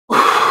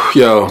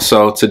Yo,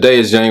 so today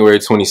is January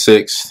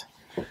 26th,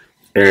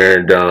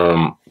 and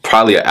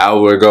probably an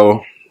hour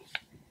ago,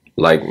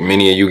 like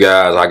many of you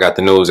guys, I got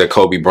the news that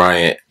Kobe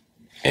Bryant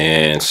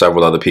and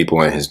several other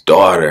people and his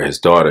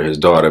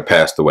daughter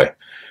passed away.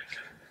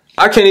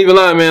 I can't even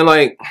lie, man.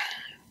 Like,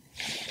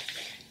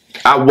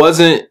 I was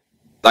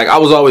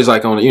always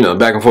like on,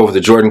 back and forth with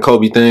the Jordan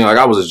Kobe thing. Like,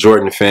 I was a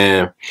Jordan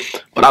fan,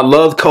 but I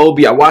loved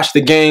Kobe. I watched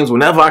the games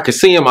whenever I could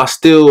see him. I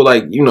still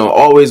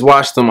always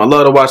watched him. I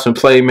love to watch him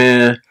play,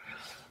 man.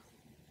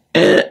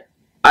 And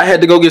I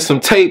had to go get some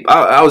tape.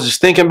 I was just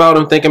thinking about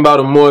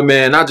him more,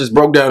 man. I just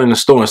broke down in the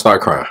store and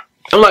started crying.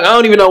 I'm like, I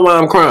don't even know why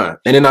I'm crying.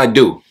 And then I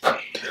do.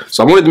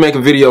 So I wanted to make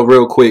a video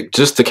real quick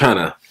just to kind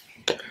of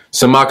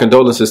send my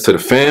condolences to the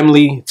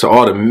family, to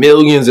all the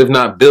millions, if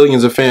not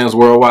billions of fans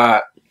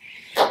worldwide.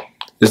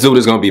 This dude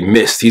is going to be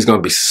missed. He's going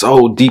to be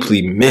so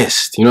deeply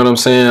missed. You know what I'm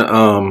saying?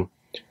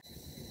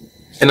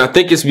 And I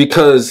think it's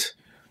because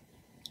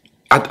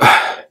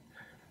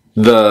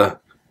the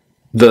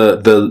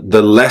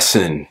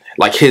lesson,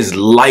 like his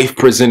life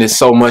presented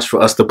so much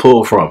for us to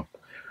pull from.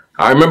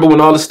 I remember when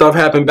all this stuff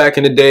happened back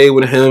in the day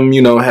with him,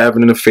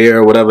 having an affair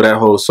or whatever that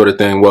whole sort of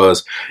thing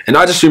was. And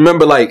I just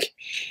remember like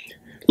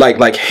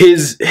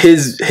his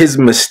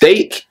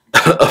mistake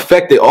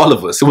affected all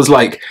of us. It was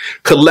like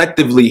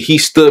collectively he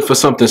stood for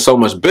something so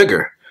much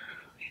bigger.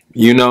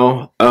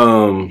 Got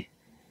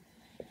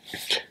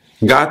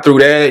through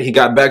that. He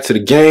got back to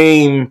the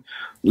game.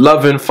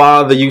 Loving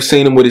father. You've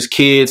seen him with his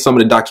kids, some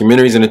of the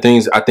documentaries and the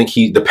things. I think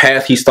the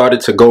path he started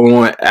to go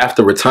on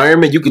after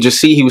retirement, you could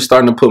just see he was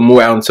starting to put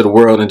more out into the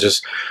world and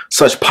just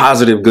such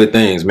positive good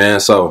things, man.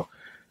 So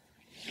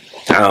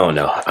I don't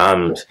know.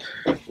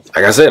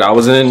 Like I said, I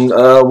was in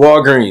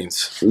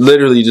Walgreens,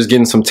 literally just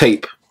getting some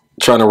tape,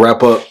 trying to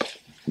wrap up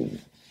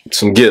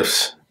some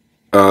gifts,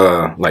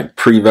 like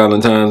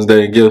pre-Valentine's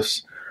Day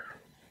gifts,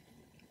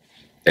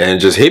 and it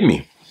just hit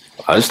me.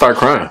 I just started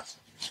crying.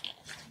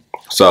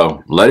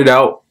 So let it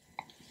out.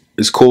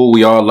 It's cool.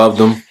 We all loved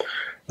him.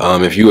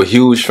 If you're a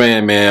huge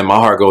fan, man, my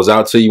heart goes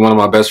out to you. One of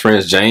my best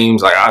friends,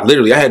 James, like I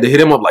had to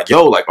hit him up like,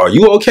 yo, like, are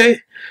you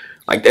okay?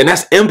 Like, and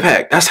that's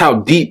impact. That's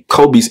how deep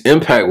Kobe's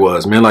impact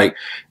was, man. Like,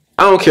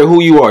 I don't care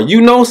who you are. You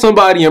know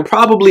somebody, and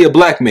probably a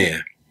black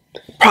man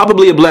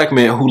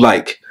who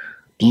like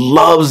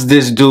loves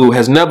this dude,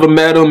 has never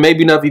met him,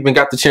 maybe never even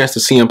got the chance to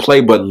see him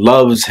play, but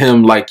loves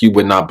him like you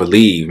would not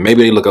believe.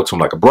 Maybe they look up to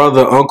him like a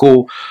brother,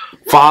 uncle,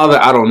 father,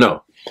 I don't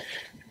know.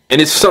 And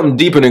it's something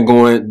deeper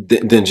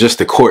than just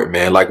the court,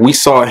 man. Like, we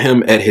saw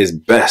him at his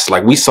best.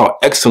 Like, we saw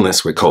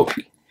excellence with Kobe.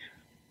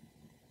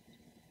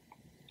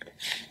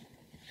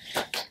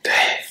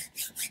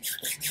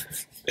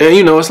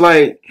 And, it's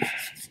like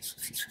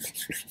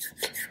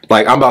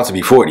I'm about to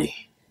be 40.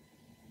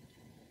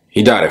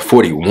 He died at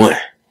 41.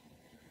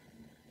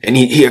 And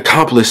he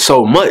accomplished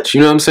so much, you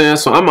know what I'm saying?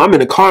 So I'm in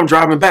the car, I'm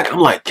driving back. I'm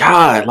like,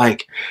 God,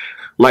 like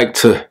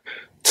to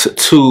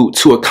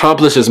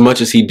accomplish as much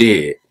as he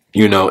did.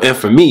 And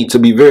for me to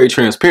be very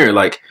transparent,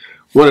 like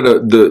one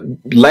of the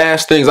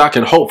last things I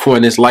can hope for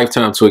in this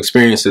lifetime to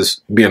experience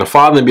is being a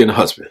father and being a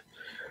husband.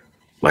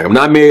 Like, I'm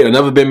not married, I've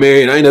never been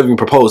married, I ain't never even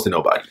proposed to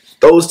nobody.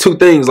 Those two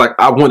things, like,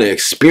 I want to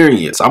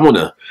experience. I want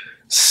to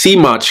see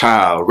my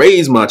child,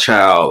 raise my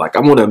child. Like,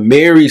 I want to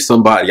marry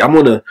somebody. I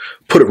want to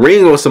put a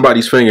ring on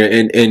somebody's finger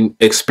and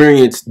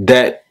experience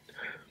that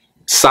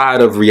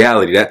side of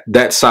reality,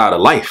 that side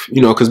of life,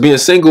 because being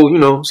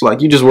single, it's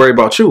like you just worry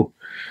about you.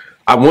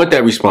 I want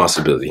that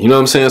responsibility. You know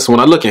what I'm saying? So when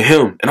I look at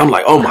him and I'm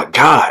like, oh my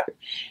God,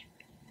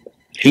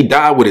 he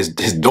died with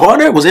his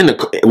daughter. Now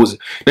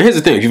here's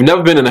the thing. If you've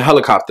never been in a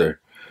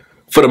helicopter,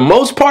 for the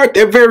most part,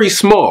 they're very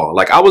small.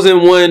 Like, I was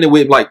in one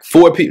with like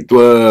 4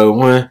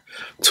 people,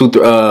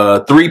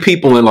 3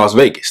 people in Las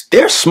Vegas.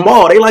 They're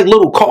small. They like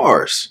little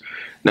cars.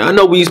 Now, I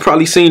know we've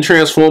probably seen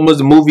Transformers,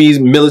 the movies,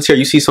 military.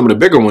 You see some of the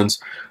bigger ones.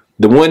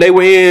 The one they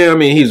were in, I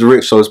mean, he's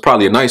rich, so it's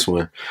probably a nice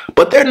one.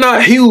 But they're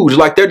not huge.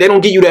 Like, they don't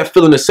give you that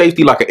feeling of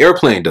safety like an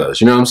airplane does.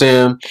 You know what I'm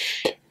saying?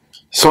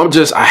 So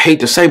I hate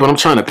to say, but I'm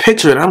trying to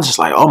picture it. I'm just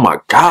like, oh my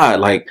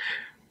God, like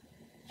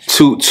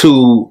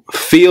to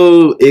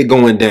feel it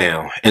going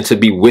down and to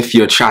be with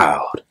your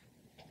child.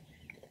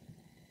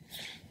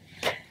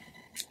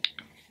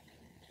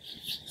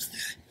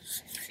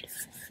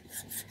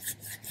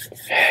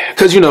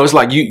 Because, it's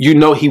like,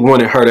 he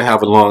wanted her to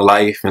have a long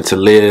life and to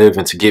live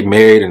and to get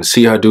married and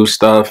see her do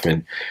stuff.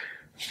 And,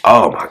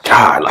 oh, my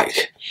God,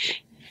 like,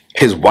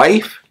 his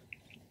wife.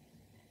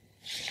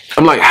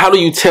 I'm like, how do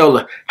you tell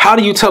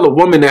a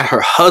woman that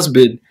her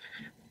husband,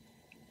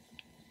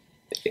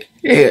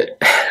 her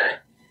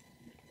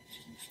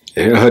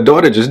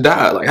daughter just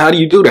died? Like, how do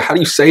you do that? How do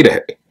you say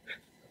that?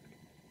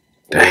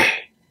 Dang.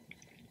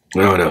 I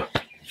don't know.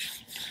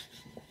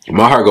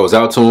 My heart goes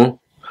out to him.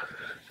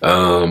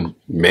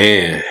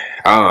 Man,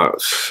 I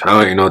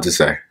don't even know what to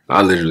say.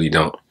 I literally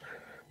don't.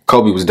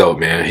 Kobe was dope,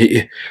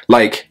 man.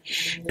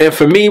 And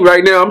for me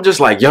right now, I'm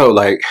just like, yo,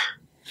 like,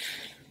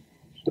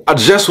 I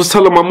just was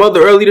telling my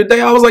mother earlier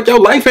today, I was like, yo,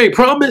 life ain't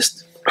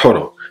promised. Hold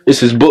on. It's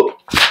his book.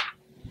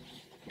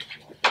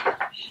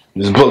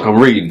 This book I'm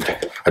reading,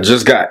 I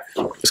just got.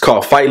 It's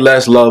called Fight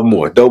Less, Love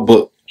More. Dope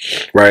book,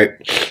 right?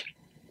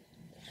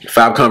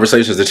 5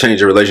 conversations to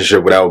change your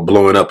relationship without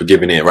blowing up or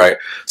giving in, right?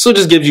 So it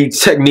just gives you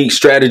techniques,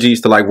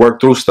 strategies to like work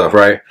through stuff,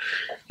 right?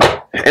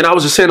 And I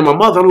was just saying to my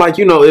mother, I'm like,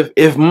 you know,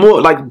 if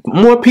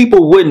more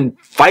people wouldn't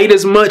fight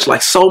as much,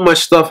 like so much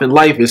stuff in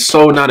life is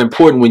so not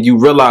important when you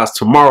realize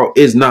tomorrow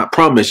is not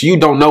promised. You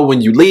don't know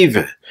when you're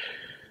leaving.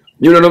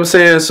 You know what I'm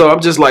saying? So I'm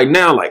just like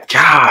now, like,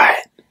 God,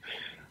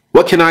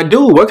 what can I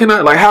do? What can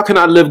I, like, how can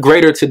I live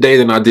greater today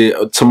than I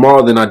did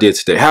tomorrow than I did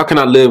today? How can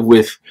I live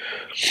with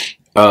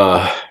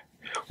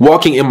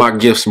walking in my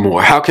gifts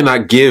more? How can I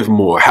give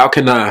more? How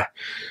can I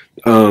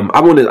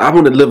want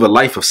to live a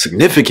life of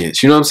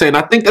significance. You know what I'm saying?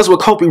 I think that's what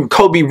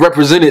Kobe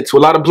represented to a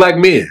lot of black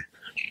men.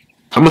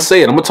 I'm gonna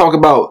say it. I'm gonna talk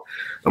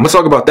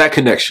about that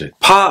connection.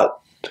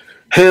 Pop,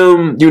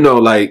 him, you know,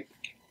 like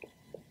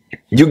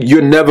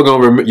you're never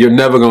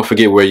gonna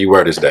forget where you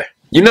were this day.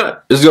 You're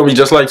not. This is gonna be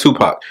just like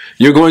Tupac.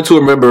 You're going to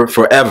remember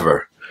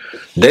forever.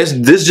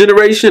 This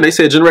generation, they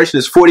say a generation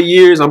is 40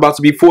 years. I'm about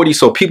to be 40.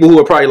 So people who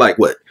are probably like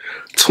what,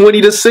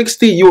 20 to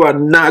 60, you are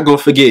not gonna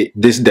forget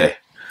this day.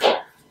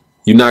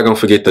 You're not going to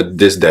forget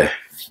this day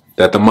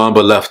that the Mamba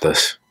left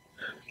us.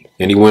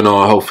 And he went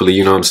on, hopefully,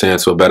 you know what I'm saying,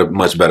 to a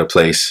much better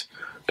place.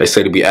 They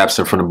say to be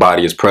absent from the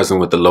body is present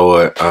with the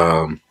Lord.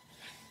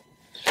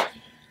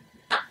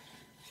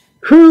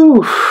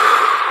 Whew.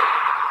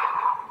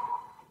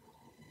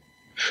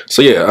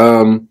 So,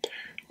 yeah,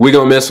 we're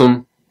going to miss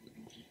him.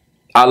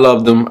 I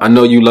loved him. I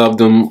know you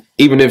loved him.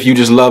 Even if you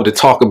just love to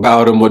talk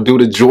about him or do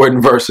the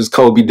Jordan versus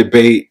Kobe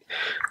debate.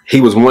 He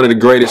was one of the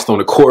greatest on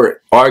the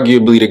court,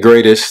 arguably the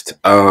greatest.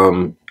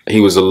 He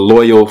was a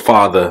loyal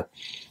father,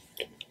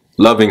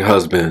 loving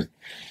husband.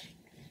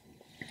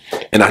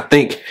 And I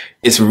think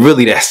it's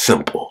really that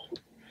simple.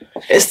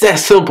 It's that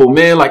simple,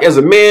 man. Like as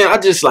a man, I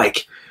just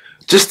like,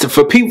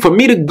 for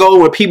me to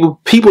go and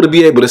people to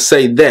be able to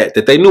say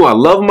that they knew I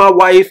love my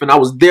wife and I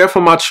was there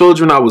for my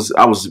children. I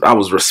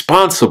was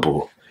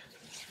responsible.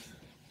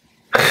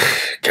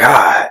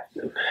 God.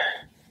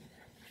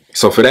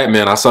 So for that,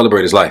 man, I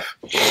celebrate his life.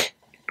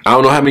 I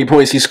don't know how many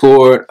points he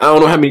scored. I don't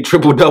know how many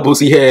triple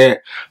doubles he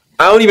had.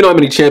 I don't even know how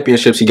many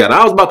championships he got.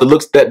 I was about to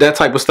look that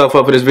type of stuff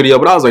up for this video,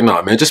 but I was like,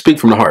 nah, man, just speak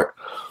from the heart.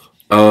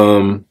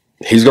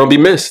 He's going to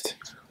be missed.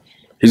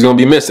 He's going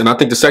to be missed. And I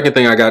think the second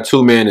thing I got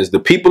too, man, is the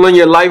people in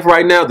your life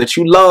right now that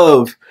you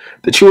love,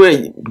 that you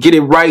ain't get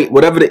it right.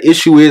 Whatever the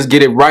issue is,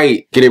 get it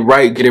right. Get it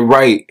right. Get it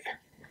right.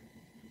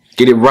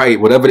 Get it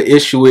right. Whatever the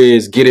issue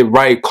is, get it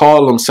right.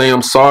 Call them. Say,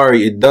 I'm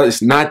sorry.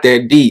 It's not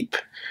that deep.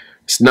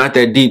 It's not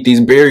that deep. These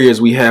barriers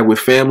we have with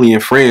family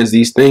and friends,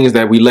 these things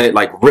that we let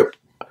like rip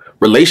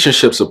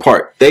relationships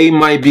apart, they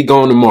might be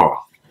gone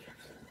tomorrow.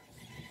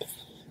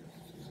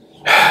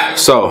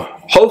 So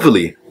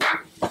hopefully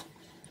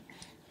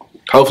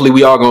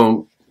we all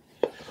gonna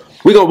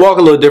walk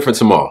a little different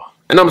tomorrow.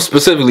 And I'm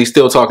specifically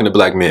still talking to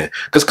black men.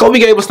 Because Kobe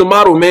gave us the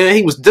model, man.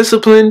 He was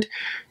disciplined.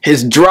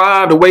 His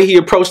drive, the way he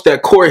approached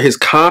that court, his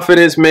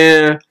confidence,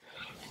 man.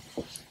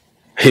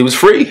 He was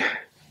free.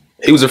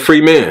 He was a free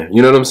man.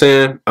 You know what I'm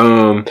saying?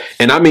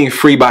 And I mean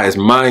free by his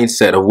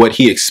mindset of what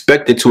he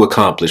expected to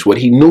accomplish, what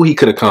he knew he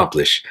could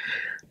accomplish.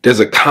 There's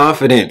a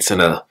confidence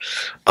and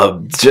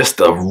just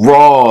a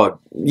raw,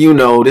 you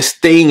know, this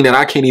thing that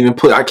I can't even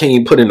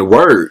put into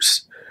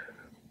words,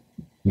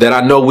 that I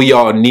know we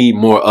all need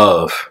more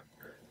of.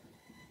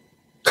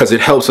 Because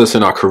it helps us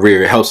in our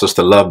career. It helps us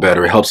to love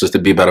better. It helps us to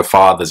be better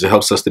fathers. It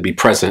helps us to be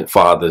present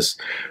fathers,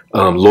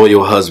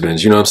 loyal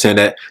husbands. You know what I'm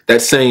saying?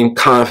 That same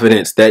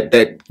confidence,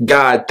 that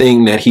God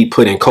thing that he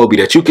put in Kobe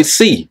that you could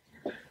see.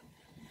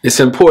 It's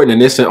important,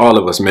 and it's in all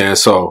of us, man.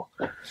 So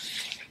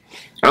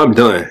I'm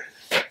done.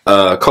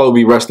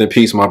 Kobe, rest in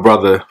peace, my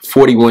brother.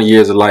 41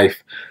 years of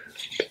life.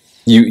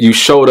 You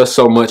showed us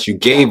so much. You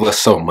gave us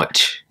so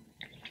much.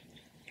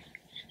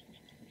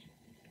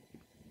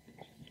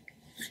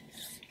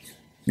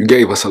 You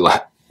gave us a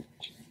lot.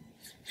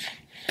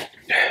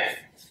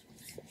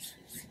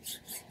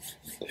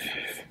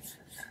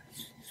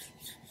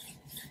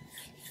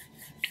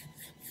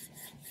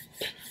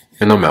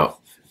 And I'm out.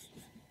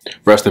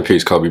 Rest in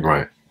peace, Kobe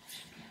Bryant.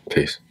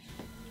 Peace.